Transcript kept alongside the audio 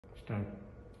Start.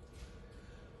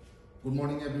 Good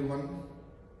morning everyone.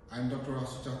 I am Dr.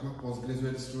 Ashu, Chakma,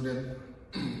 postgraduate student,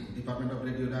 Department of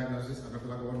Radiologist,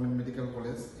 Agartala Government Medical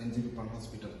College, NGP Pan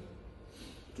Hospital.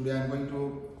 Today I am going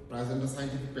to present a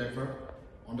scientific paper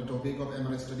on the topic of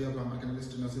MRI study of lumbar canal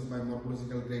stenosis by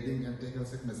morphological grading and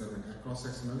Thecal measurement, a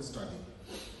cross-sectional study.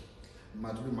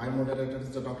 My moderator is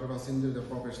the Dr. Ashu, the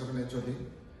professor and HOD,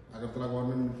 Agartala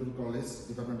Government Medical College,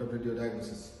 Department of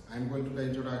Radiologist. I am going to the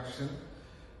introduction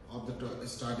of the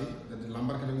study that the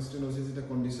lumbar canal stenosis is the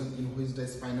condition in which the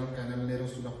spinal canal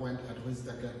narrows to the point at which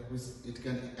it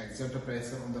can exert a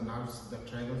pressure on the nerves that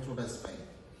travel through the spine.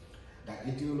 The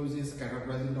etiology is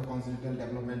characterized in the congenital,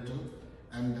 developmental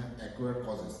and acquired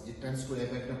causes. It tends to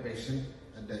affect the patient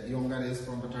at the younger age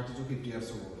from the 30 to 50 years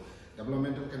old.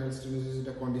 Developmental canal stenosis is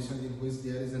the condition in which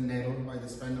there is a narrowed by the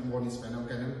spinal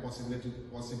canal,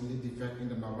 possibly defect in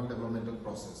the normal developmental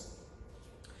process.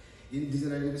 In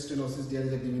degenerative stenosis, there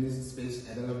is a diminished space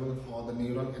available for the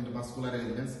neural and muscular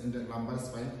elements in the lumbar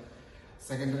spine,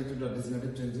 secondary to the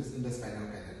degenerative changes in the spinal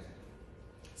canal.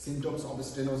 Symptoms of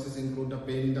stenosis include the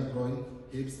pain in the groin,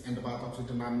 hips, and buttocks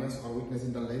with numbness or weakness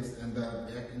in the legs and the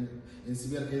back. In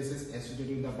severe cases, associated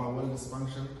with the bowel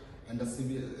dysfunction and the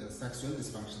severe sexual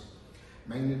dysfunction.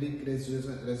 Magnetic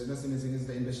resonance imaging is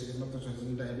the investigation of the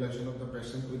evaluation of the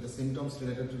patient with the symptoms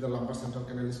related to the lumbar central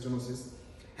canal stenosis.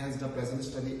 Hence, the present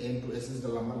study aims to assess the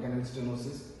lumbar canal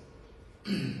stenosis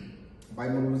by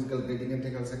morphological grading and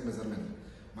Thecal measurement.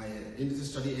 In this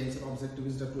study, aims and objective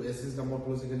is to assess the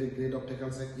morphological grade of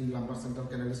Thecal in lumbar central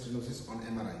canal stenosis on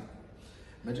MRI.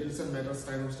 Materials and matters,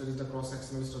 time of study is the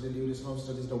cross-sectional study, duration of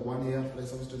study is the 1 year,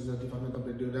 place of study is the Department of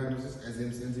Radiologist,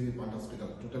 ASMC NGP Pan Hospital.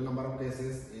 Total number of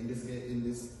cases in this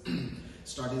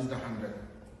study is the 100.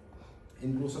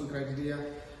 Inclusion criteria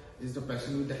is the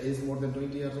patient with the age more than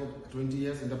 20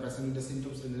 years and the patient with the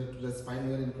symptoms related to the spine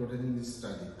were included in this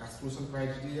study. Exclusion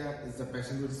criteria is the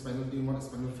patient with spinal tumor,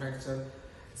 spinal fracture,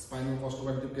 spinal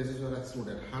postoperative cases were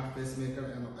excluded. Heart pacemaker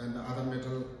and the other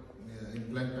metal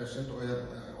implant patient were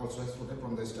also excluded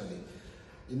from the study.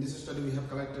 In this study, we have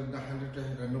collected the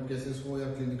 100 random cases who are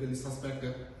clinically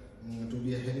suspected to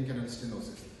be a head canal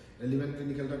stenosis. Relevant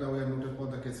clinical data were noted for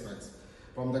the case files.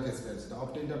 From the case files, the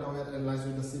obtained data were analyzed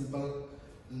with the simple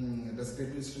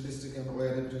descriptive statistic and were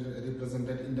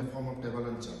represented in the form of table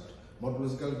and chart.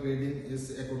 Morphological grading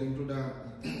is according to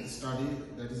the study,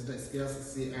 that is the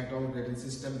SCARS et al. Grading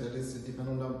system, that is depend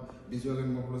on the visual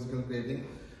and morphological grading,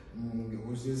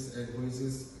 which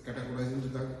is categorized into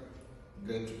the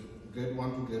grade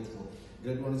 1 to grade 4.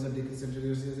 Grade 1 is a decrease in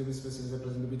anterior CSF space is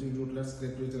present between rootlets.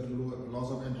 Grade 2 is a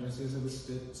loss of anterior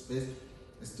CSF space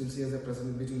still CSF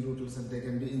present between rootlets and they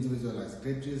can be individualized.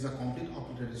 Grade 3 is a complete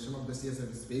obliteration of the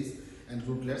CSF space and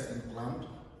rootlets and clamped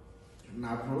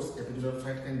nerve roots. Epidural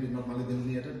fat can be normally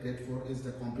delineated. Grade 4 is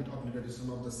the complete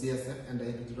obliteration of the CSF and the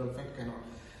epidural fat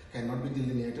cannot be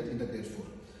delineated in the grade 4.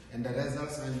 And the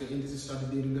results in this study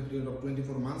during the period of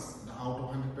 24 months, out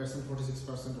of 100%,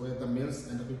 46% were the males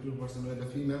and the 52% were the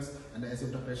females, and the age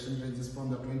of the patient ranges from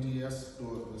the 20 years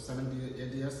to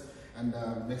 78 years, and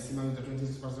the maximum in the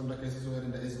 26% of the cases were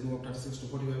in the age group of 36 to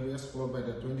 45 years, followed by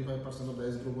the 25% of the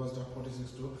age group was the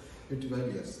 46 to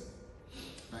 55 years.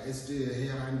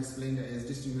 Here I am displaying the age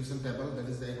distribution table, that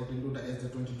is the according to the age, the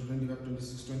 20 to 25,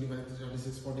 26 25,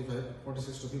 36 45,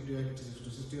 46 to 55, 56 to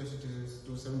 60, 66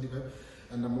 to 75,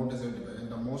 and the more to 75. And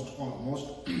the most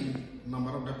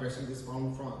number of the patient is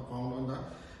found on the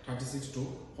 36 to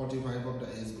 45 of the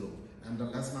age group, and the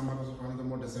less number was found in the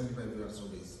more than 75 years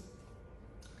of age.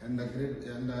 And the grade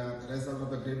and the result of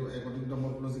the grade according to the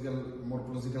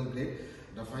morphological grade,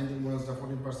 the finding was the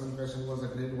 14% patient was the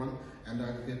grade 1, and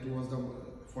the grade 2 was the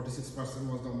 46%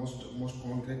 was the most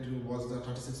common. Grade 2 was the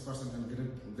 36%,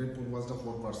 and grade 4 was the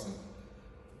 4%.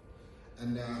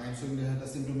 And I am showing the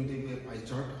symptomatic pie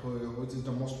chart, which is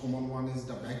the most common one is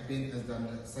the back pain, as the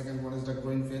second one is the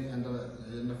groin pain, and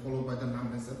followed by the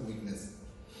numbness and weakness.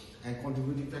 And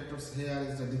contributing factors here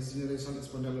is the degeneration,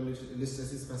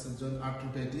 spondylolisthesis, passage joint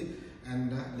arthropathy,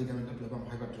 and ligamental plebum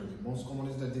hypertrophy. Most common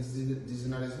is the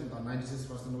degeneration. The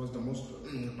 96% was the most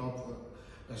top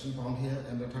patient found here,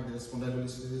 and the third is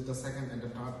spondylolisthesis is the second, and the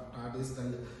third is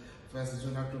the passage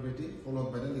joint arthropathy,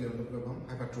 followed by the ligamental plebum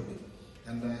hypertrophy.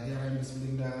 And here I am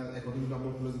displaying the according to the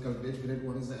morphological grade. Grade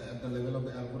 1 is at the level of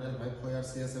the L4, L5, where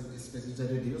CSF space is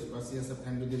reduced, but CSF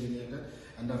can be delineated,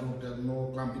 and the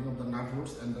no clamping of the nerve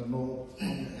roots, and the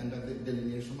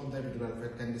delineation of the epidural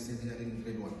fat can be seen here in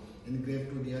grade 1. In grade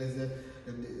 2, there is the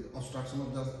obstruction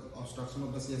of the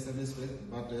CSF space,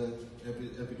 but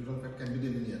epidural fat can be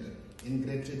delineated. In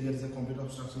grade 3, there is a complete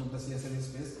obstruction of the CSF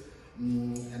space,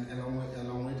 And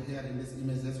along with here in this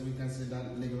images we can see the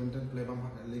ligamental plevum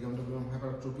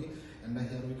hypertrophy, and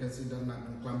here we can see the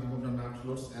clumping of the nerve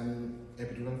floors and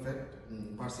epidural fat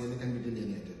partially can be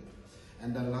delineated.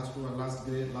 And the last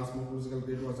morphological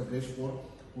grade was a grade 4,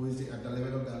 who is at the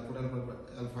level of the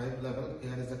L5 level.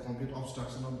 Here is the complete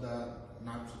obstruction of the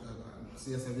nerve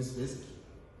CSF space,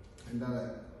 and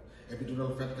the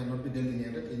epidural fat cannot be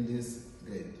delineated in this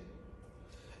grade.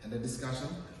 And the discussion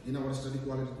in our study,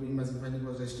 qualitative imaging finding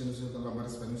was the stenosis of the lumbar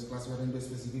spine, classified into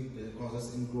specific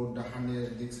causes include the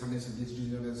disc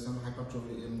degeneration,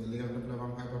 hypertrophy, ligamental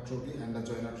plevum hypertrophy, and the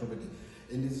joint atrophy.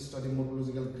 In this study,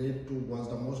 morphological grade 2 was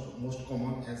the most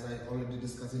common, as I already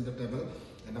discussed in the table,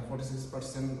 and the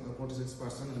 46%,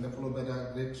 and the followed by the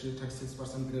grade 3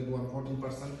 36%, grade 1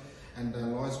 14%, and the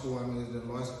lowest one is the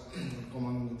lowest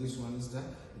common. This one is the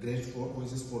grade 4,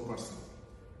 which is 4%.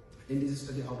 In this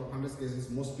study, out of 100 cases,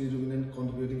 most predominant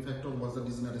contributing factor was the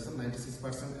degeneration,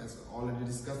 96%, as already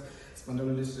discussed.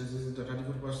 Spondylolisthesis is the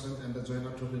 34%, and the joint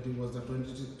atrophy was the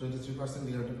 23%,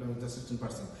 ligamental was the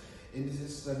 16%. In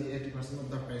this study, 80%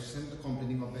 of the patient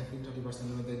complaining of back pain,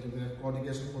 30% of the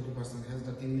coordination, 40% has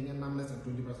the tingling and numbness, and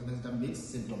 20% has the mixed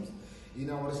symptoms. In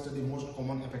our study, most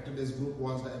common affected age group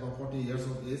was the above 40 years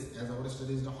of age. As our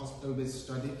study is the hospital-based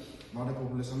study, not a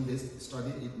population-based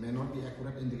study, it may not be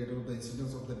accurate indicator of the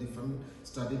incidence of the different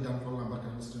study done for lumbar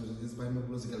canal stenosis by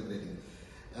morphological grading.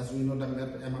 As we know, the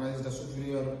MRI is the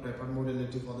superior preferred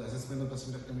modality for the assessment of the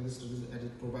Sanrad canal stenosis, as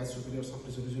it provides superior soft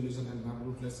tissue resolution and nerve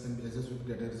reflex can be assessed with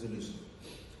greater resolution.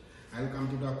 I will come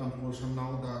to the conclusion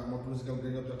now. The morphological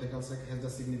grade of the Thecal sac has the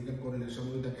significant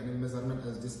correlation with the canal measurement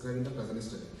as described in the present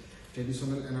study.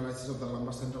 Traditional analysis of the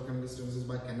lumbar central canal stenosis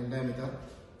by canal diameter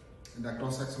and the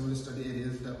cross-sectional study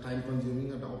areas the time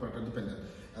consuming and the operator dependent.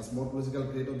 As morphological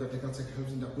grade of the Thecal sac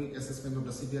helps in the quick assessment of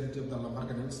the severity of the lumbar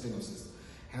canal stenosis.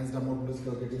 Hence, the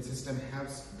morphological grading system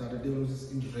helps the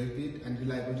radiologist in rapid and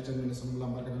reliable determination of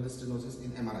lumbar canal stenosis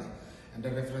in MRI. And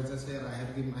the references here I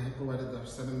have provided the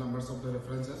 7 numbers of the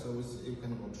references, so which you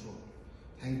can go through.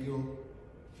 Thank you.